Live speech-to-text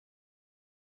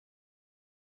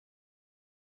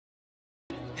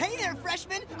Hey there,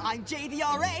 freshmen! I'm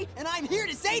JDRA, and I'm here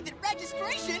to say that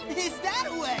registration is that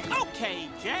way! Okay,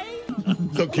 Jay.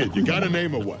 So, kid, you got a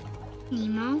name or what?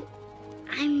 Nemo?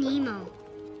 I'm Nemo.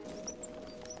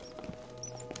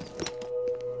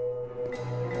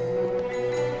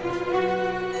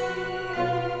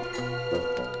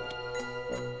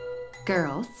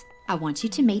 Girls, I want you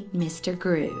to meet Mr.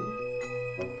 Gru.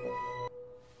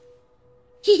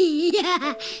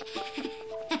 Yeah.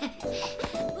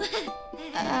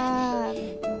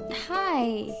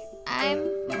 Hi.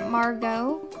 I'm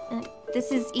Margot.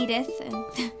 This is Edith,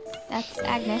 and that's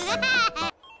Agnes.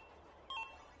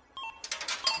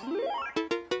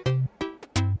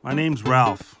 My name's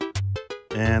Ralph,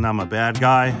 and I'm a bad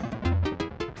guy.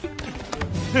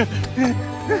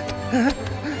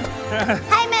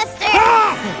 Hi, mister!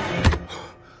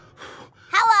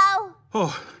 Hello!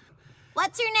 Oh,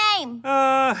 What's your name?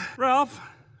 Ralph.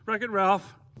 Wreck-It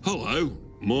Ralph. Hello,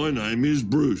 my name is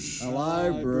Bruce.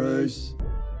 Hello, Bruce.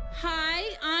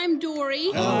 Hi, I'm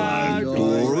Dory. Hello,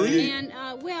 Dory. And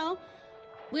well,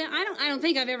 I don't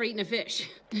think I've ever eaten a fish.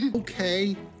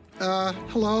 Okay.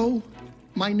 Hello.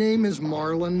 My name is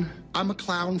Marlin. I'm a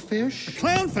clownfish.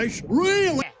 Clownfish?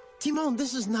 Really? Timon,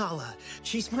 this is Nala.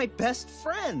 She's my best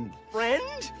friend.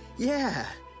 Friend? Yeah.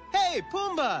 Hey,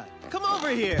 Pumbaa, come over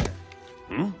here.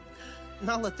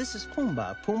 Nala, this is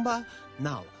Pumbaa. Pumbaa,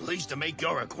 Nala. Pleased to make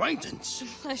your acquaintance.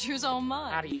 Pleasure's all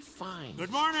mine. How do you find? Good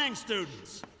morning,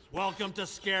 students. Welcome to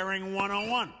Scaring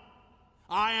 101.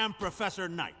 I am Professor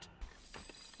Knight.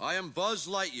 I am Buzz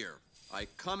Lightyear. I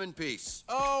come in peace.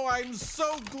 Oh, I'm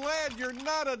so glad you're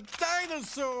not a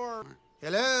dinosaur.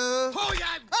 Hello. Oh,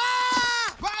 yeah.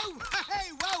 Ah! Whoa! Hey,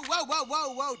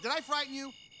 whoa. Did I frighten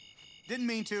you? Didn't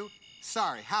mean to.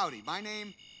 Sorry. Howdy. My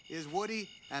name is Woody,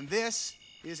 and this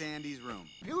is Andy's room.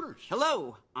 Computers.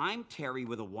 Hello, I'm Terry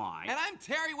with a Y. And I'm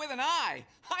Terry with an I.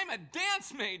 I'm a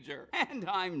dance major. And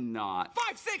I'm not.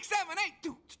 5, 6, 7,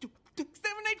 8. 7,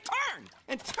 8, turn.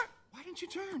 And turn. Why didn't you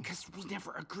turn? Because we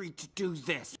never agreed to do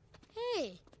this.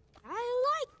 Hey,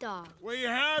 I like dogs. We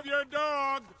have your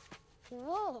dog.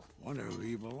 Whoa. Wonder who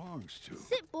he belongs to.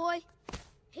 Sit, boy.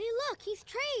 Hey, look, he's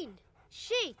trained.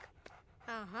 Shake.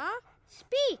 Uh-huh.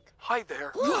 Speak. Hi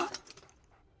there.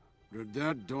 Did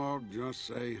that dog just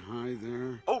say hi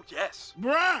there? Oh, yes.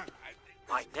 Bruh!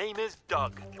 My name is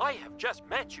Doug. I have just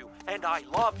met you, and I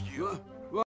love you.